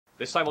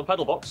This time on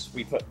PedalBox,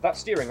 we put that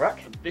steering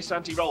rack And this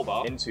anti-roll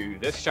bar, into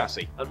this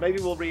chassis. and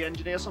maybe we'll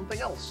re-engineer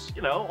something else,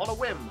 you know, on a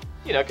whim.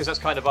 You know, because that's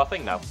kind of our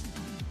thing now.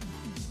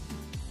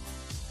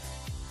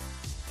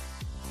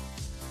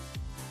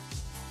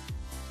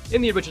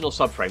 In the original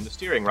subframe, the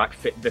steering rack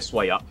fit this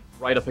way up,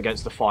 right up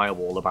against the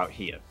firewall about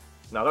here.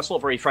 Now that's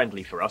not very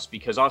friendly for us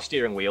because our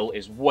steering wheel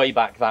is way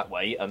back that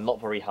way and not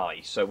very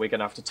high, so we're going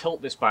to have to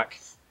tilt this back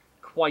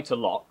quite a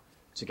lot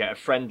to get a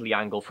friendly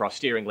angle for our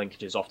steering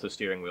linkages off the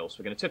steering wheel. So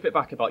we're going to tip it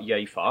back about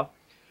yay far.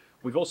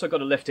 We've also got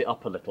to lift it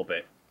up a little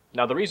bit.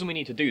 Now the reason we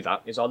need to do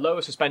that is our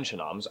lower suspension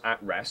arms at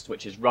rest,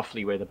 which is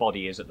roughly where the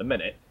body is at the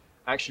minute,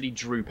 actually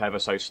droop ever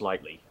so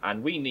slightly,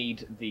 and we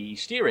need the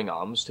steering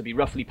arms to be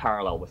roughly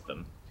parallel with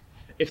them.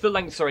 If the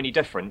lengths are any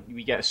different,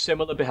 we get a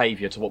similar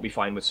behaviour to what we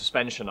find with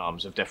suspension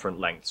arms of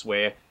different lengths,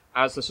 where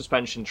as the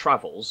suspension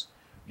travels,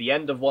 the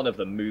end of one of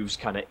them moves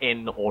kind of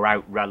in or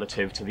out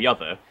relative to the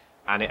other,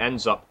 and it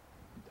ends up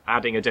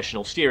adding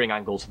additional steering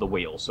angle to the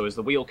wheel. So as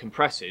the wheel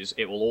compresses,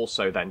 it will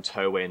also then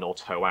toe in or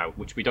toe out,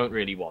 which we don't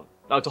really want.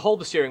 Now to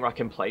hold the steering rack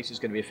in place is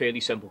going to be a fairly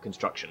simple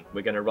construction.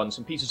 We're going to run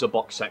some pieces of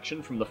box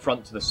section from the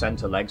front to the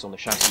centre legs on the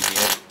chassis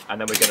here,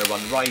 and then we're going to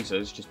run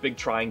risers, just big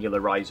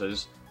triangular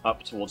risers,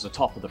 up towards the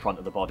top of the front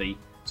of the body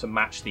to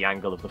match the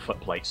angle of the foot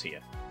plates here.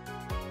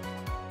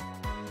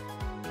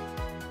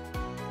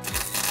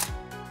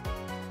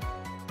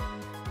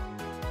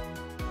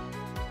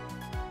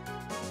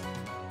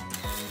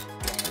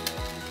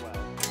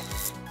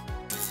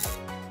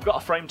 We've got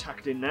our frame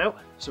tacked in now,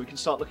 so we can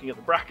start looking at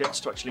the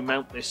brackets to actually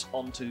mount this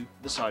onto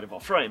the side of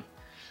our frame.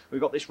 We've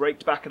got this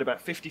raked back at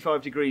about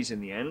 55 degrees in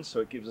the end, so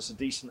it gives us a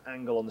decent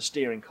angle on the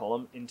steering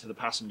column into the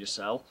passenger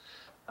cell,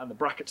 and the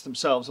brackets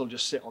themselves will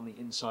just sit on the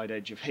inside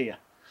edge of here.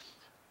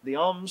 The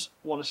arms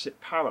want to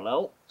sit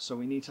parallel, so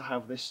we need to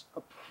have this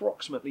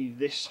approximately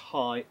this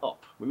high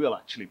up. We will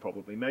actually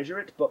probably measure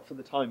it, but for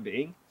the time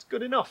being, it's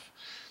good enough.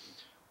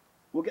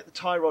 We'll get the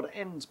tie rod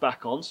ends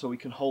back on so we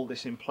can hold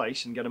this in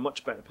place and get a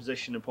much better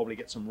position, and probably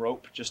get some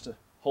rope just to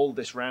hold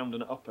this round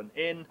and up and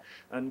in,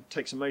 and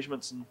take some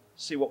measurements and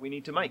see what we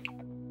need to make.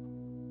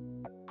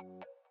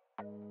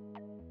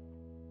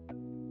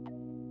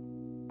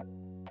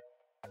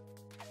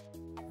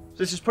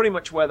 This is pretty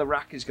much where the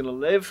rack is going to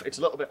live. It's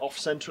a little bit off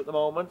centre at the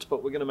moment,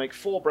 but we're going to make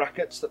 4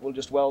 brackets that we'll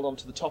just weld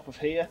onto the top of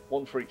here,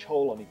 one for each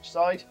hole on each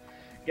side.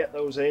 Get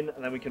those in,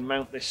 and then we can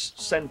mount this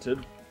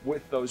centred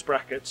with those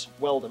brackets,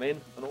 weld them in,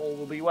 and all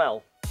will be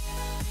well.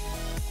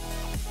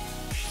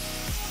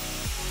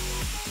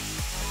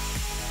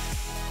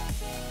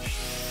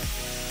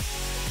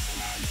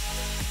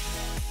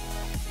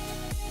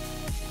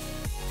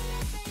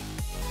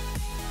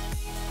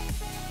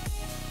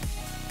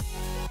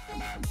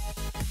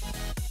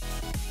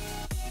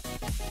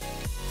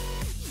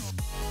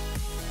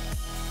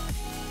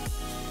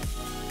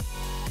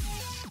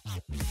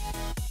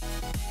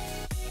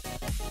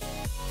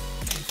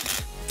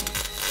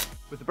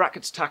 With the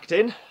brackets tacked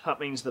in, that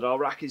means that our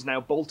rack is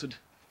now bolted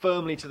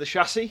firmly to the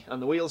chassis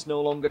and the wheels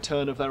no longer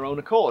turn of their own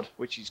accord,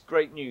 which is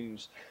great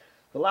news.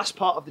 The last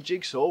part of the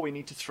jigsaw we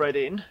need to thread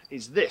in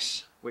is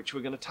this, which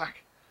we're going to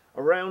tack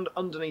around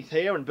underneath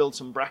here and build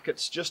some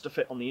brackets just to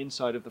fit on the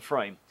inside of the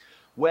frame.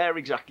 Where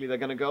exactly they're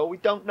going to go, we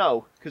don't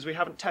know, because we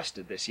haven't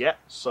tested this yet,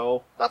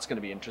 so that's going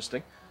to be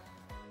interesting.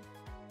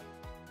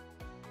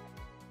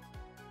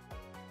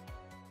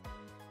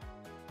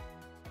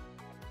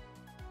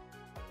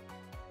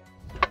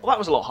 Well, that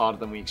was a lot harder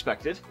than we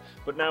expected,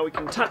 but now we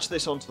can attach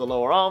this onto the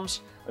lower arms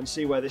and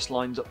see where this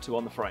lines up to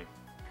on the frame.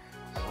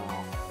 So,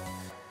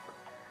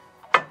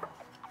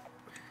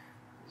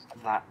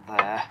 that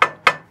there,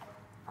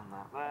 and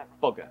that there.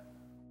 Bugger.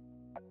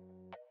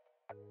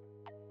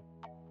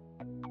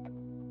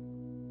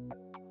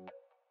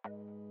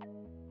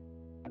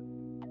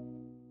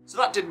 So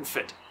that didn't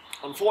fit.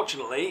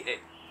 Unfortunately, it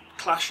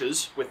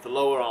clashes with the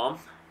lower arm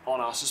on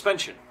our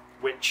suspension,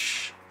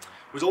 which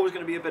was always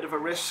going to be a bit of a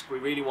risk. We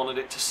really wanted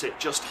it to sit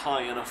just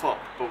high enough up,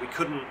 but we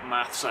couldn't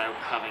maths out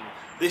having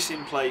this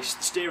in place,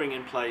 the steering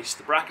in place,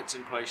 the brackets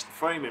in place, the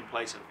frame in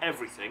place, and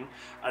everything,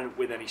 and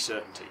with any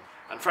certainty.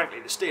 And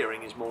frankly, the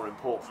steering is more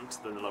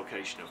important than the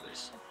location of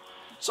this.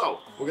 So,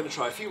 we're going to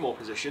try a few more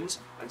positions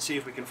and see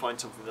if we can find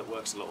something that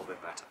works a little bit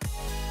better.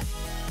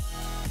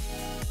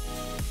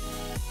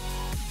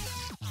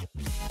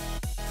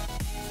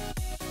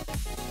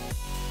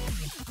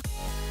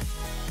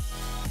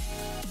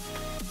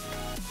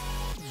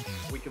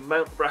 We can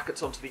mount the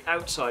brackets onto the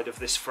outside of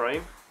this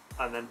frame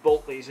and then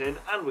bolt these in,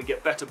 and we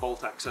get better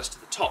bolt access to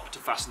the top to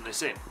fasten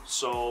this in.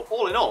 So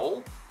all in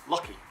all,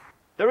 lucky.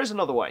 There is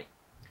another way.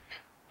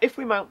 If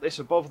we mount this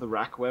above the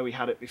rack where we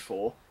had it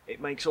before, it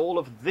makes all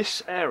of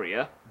this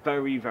area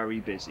very, very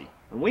busy.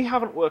 And we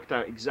haven't worked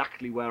out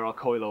exactly where our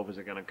coilovers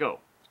are going to go.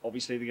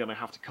 Obviously they're going to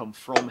have to come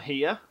from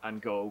here and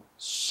go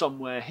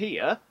somewhere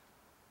here,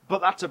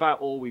 but that's about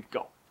all we've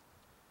got.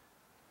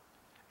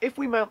 If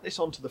we mount this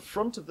onto the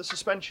front of the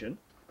suspension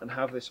and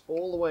have this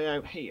all the way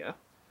out here,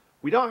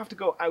 we don't have to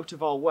go out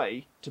of our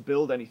way to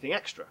build anything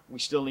extra. We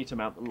still need to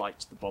mount the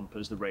lights, the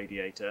bumpers, the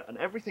radiator, and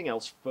everything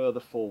else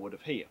further forward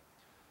of here.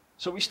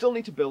 So we still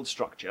need to build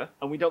structure,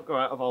 and we don't go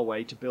out of our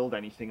way to build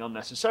anything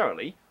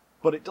unnecessarily,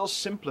 but it does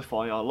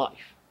simplify our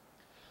life.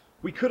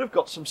 We could have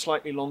got some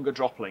slightly longer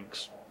drop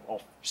links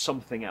of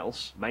something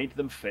else, made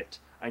them fit,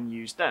 and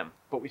used them,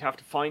 but we'd have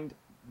to find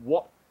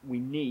what we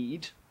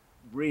need,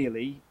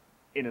 really,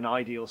 in an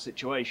ideal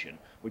situation,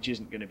 which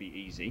isn't going to be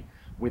easy,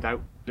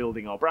 without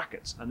building our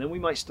brackets, and then we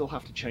might still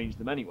have to change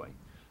them anyway.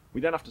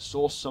 We then have to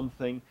source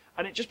something,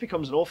 and it just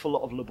becomes an awful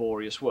lot of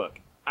laborious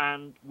work,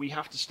 and we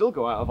have to still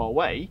go out of our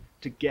way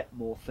to get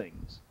more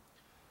things.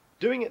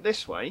 Doing it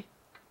this way,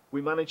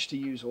 we manage to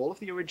use all of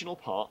the original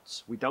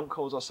parts, we don't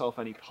cause ourselves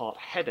any part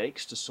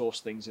headaches to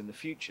source things in the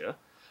future,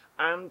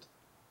 and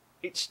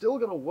it's still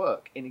going to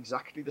work in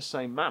exactly the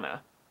same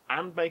manner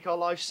and make our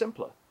lives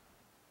simpler.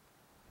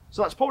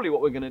 So that's probably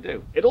what we're going to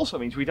do. It also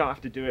means we don't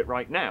have to do it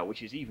right now,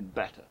 which is even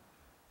better.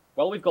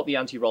 While we've got the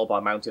anti-roll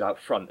bar mounted out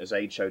front, as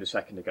Aid showed a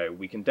second ago,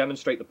 we can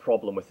demonstrate the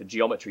problem with the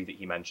geometry that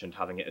he mentioned,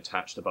 having it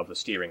attached above the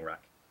steering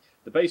rack.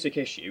 The basic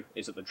issue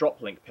is that the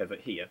drop link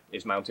pivot here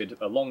is mounted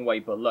a long way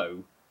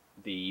below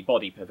the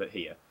body pivot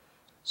here.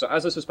 So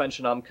as the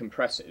suspension arm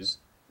compresses,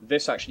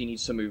 this actually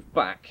needs to move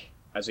back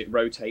as it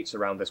rotates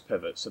around this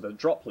pivot. So the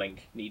drop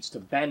link needs to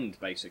bend,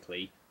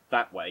 basically,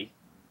 that way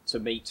to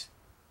meet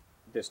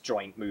this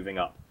joint moving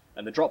up.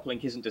 And the drop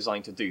link isn't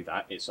designed to do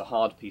that, it's a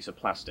hard piece of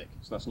plastic,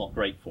 so that's not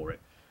great for it.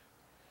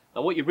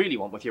 Now what you really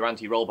want with your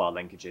anti-roll bar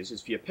linkages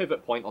is for your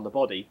pivot point on the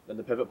body and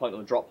the pivot point on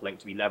the drop link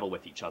to be level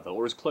with each other,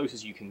 or as close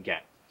as you can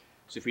get.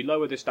 So if we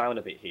lower this down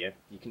a bit here,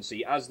 you can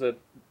see as the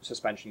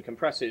suspension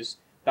compresses,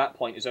 that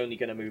point is only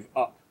going to move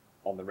up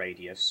on the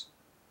radius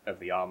of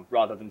the arm,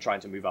 rather than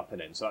trying to move up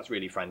and in, so that's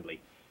really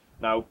friendly.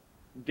 Now,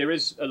 there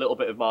is a little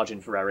bit of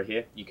margin for error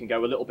here. You can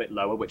go a little bit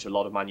lower, which a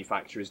lot of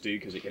manufacturers do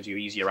because it gives you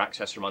easier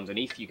access from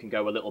underneath. You can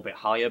go a little bit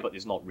higher, but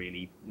there's not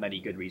really many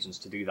good reasons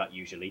to do that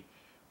usually.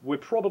 We're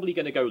probably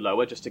going to go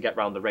lower just to get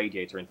round the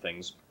radiator and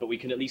things, but we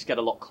can at least get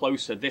a lot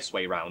closer this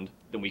way round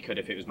than we could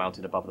if it was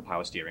mounted above the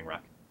power steering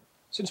rack.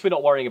 Since we're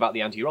not worrying about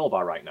the anti-roll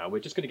bar right now, we're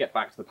just going to get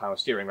back to the power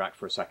steering rack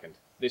for a second.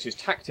 This is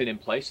tacked in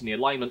place and the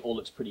alignment all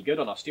looks pretty good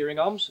on our steering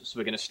arms, so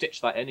we're going to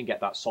stitch that in and get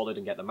that solid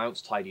and get the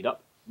mounts tidied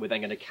up. We're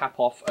then going to cap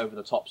off over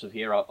the tops of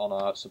here on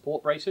our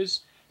support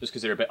braces, just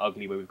because they're a bit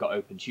ugly where we've got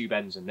open tube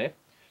ends in there.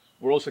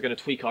 We're also going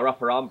to tweak our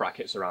upper arm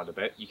brackets around a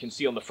bit. You can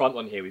see on the front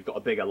one here we've got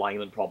a big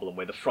alignment problem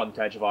where the front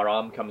edge of our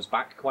arm comes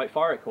back quite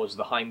far. It causes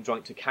the hind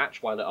joint to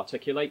catch while it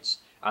articulates,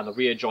 and the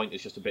rear joint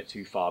is just a bit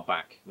too far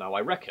back. Now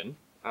I reckon,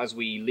 as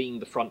we lean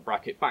the front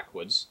bracket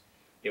backwards,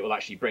 it will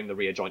actually bring the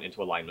rear joint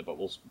into alignment, but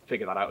we'll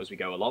figure that out as we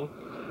go along.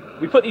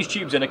 We put these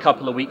tubes in a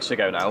couple of weeks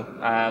ago now,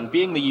 and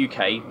being the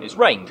UK, it's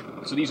rained,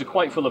 so these are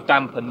quite full of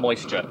damp and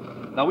moisture.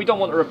 Now we don't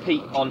want to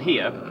repeat on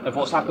here of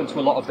what's happened to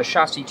a lot of the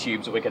chassis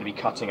tubes that we're going to be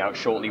cutting out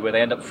shortly, where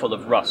they end up full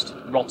of rust,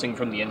 rotting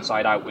from the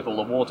inside out with all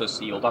the water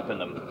sealed up in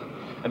them.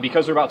 And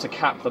because we're about to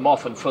cap them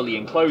off and fully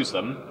enclose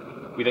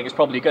them, we think it's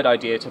probably a good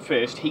idea to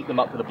first heat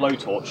them up with a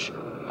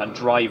blowtorch and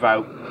drive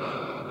out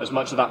as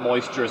much of that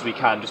moisture as we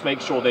can. Just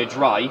make sure they're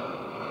dry,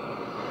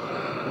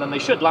 and then they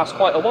should last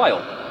quite a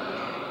while.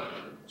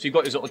 So you've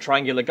got these little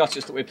triangular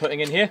gussets that we're putting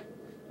in here.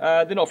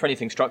 They're not for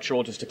anything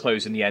structural, just to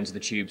close in the ends of the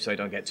tube so they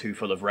don't get too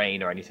full of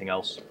rain or anything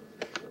else.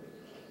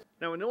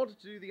 Now in order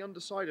to do the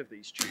underside of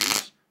these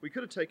tubes, we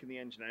could have taken the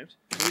engine out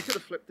and we could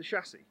have flipped the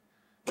chassis.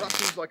 But that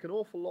seems like an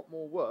awful lot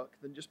more work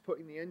than just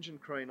putting the engine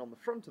crane on the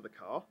front of the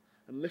car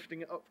and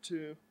lifting it up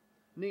to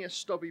near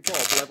Stubby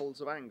Bob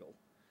levels of angle.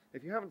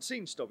 If you haven't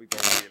seen Stubby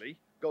Bob Wheelie,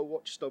 go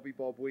watch Stubby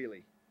Bob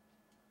Wheelie.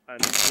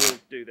 And we'll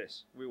do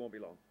this. We won't be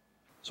long.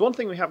 So one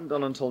thing we haven't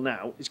done until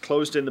now is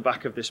closed in the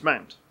back of this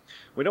mount.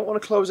 We don't want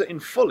to close it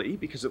in fully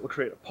because it will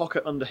create a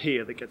pocket under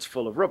here that gets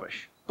full of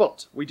rubbish.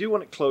 But we do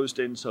want it closed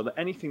in so that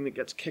anything that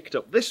gets kicked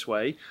up this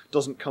way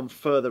doesn't come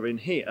further in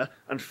here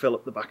and fill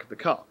up the back of the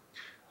car.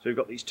 So we've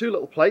got these two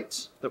little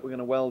plates that we're going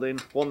to weld in,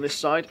 one this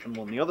side and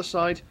one the other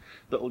side,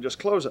 that will just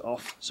close it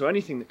off so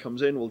anything that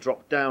comes in will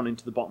drop down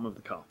into the bottom of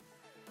the car.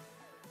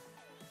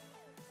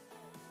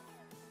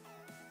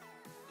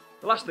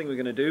 The last thing we're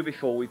going to do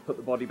before we put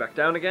the body back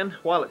down again,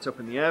 while it's up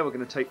in the air, we're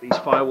going to take these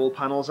firewall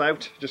panels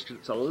out, just because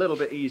it's a little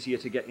bit easier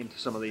to get into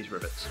some of these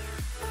rivets.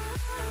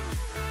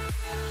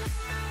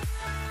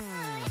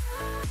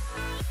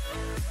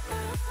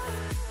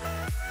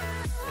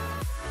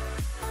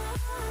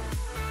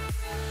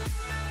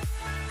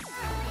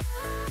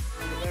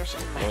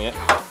 Oh, yeah.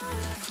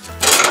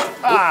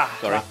 Ah,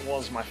 sorry. That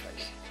was my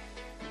face.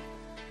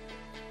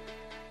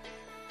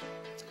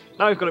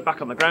 Now we've got it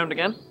back on the ground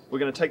again, we're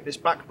going to take this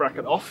back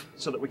bracket off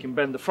so that we can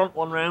bend the front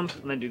one round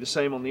and then do the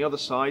same on the other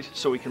side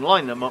so we can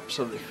line them up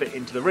so that they fit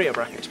into the rear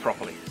brackets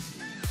properly.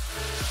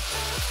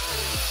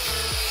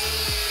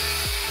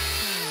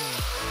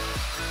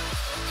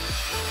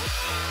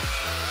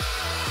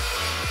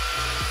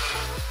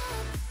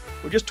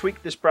 We'll just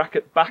tweak this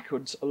bracket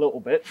backwards a little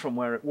bit from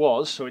where it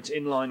was so it's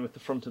in line with the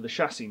front of the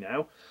chassis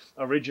now.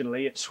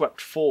 Originally it swept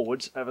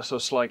forwards ever so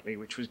slightly,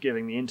 which was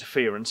giving the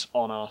interference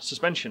on our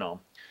suspension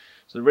arm.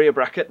 So the rear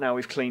bracket, now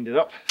we've cleaned it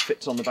up,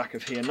 fits on the back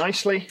of here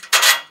nicely.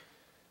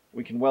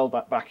 We can weld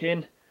that back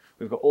in.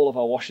 We've got all of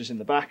our washers in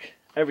the back,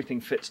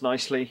 everything fits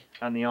nicely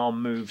and the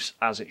arm moves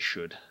as it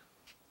should.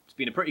 It's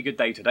been a pretty good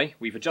day today.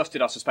 We've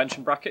adjusted our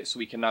suspension bracket so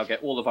we can now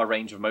get all of our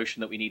range of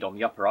motion that we need on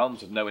the upper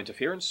arms with no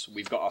interference.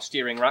 We've got our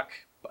steering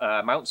rack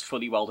mounts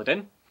fully welded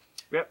in.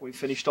 Yep, we've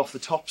finished off the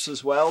tops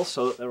as well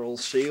so that they're all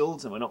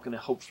sealed and we're not going to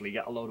hopefully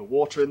get a load of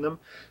water in them.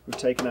 We've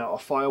taken out our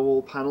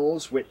firewall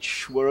panels,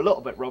 which were a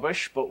little bit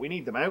rubbish, but we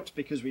need them out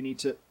because we need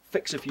to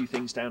fix a few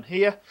things down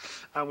here.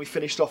 And we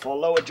finished off our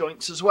lower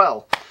joints as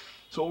well.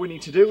 So all we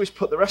need to do is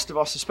put the rest of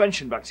our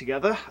suspension back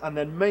together, and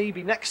then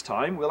maybe next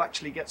time we'll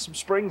actually get some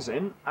springs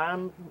in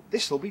and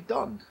this will be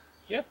done.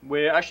 Yeah,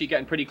 we're actually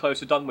getting pretty close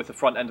to done with the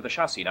front end of the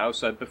chassis now,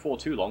 so before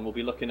too long we'll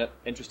be looking at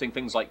interesting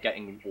things like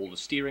getting all the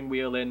steering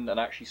wheel in and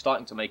actually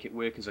starting to make it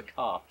work as a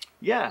car.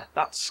 Yeah,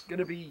 that's going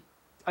to be,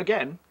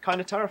 again, kind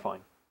of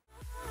terrifying.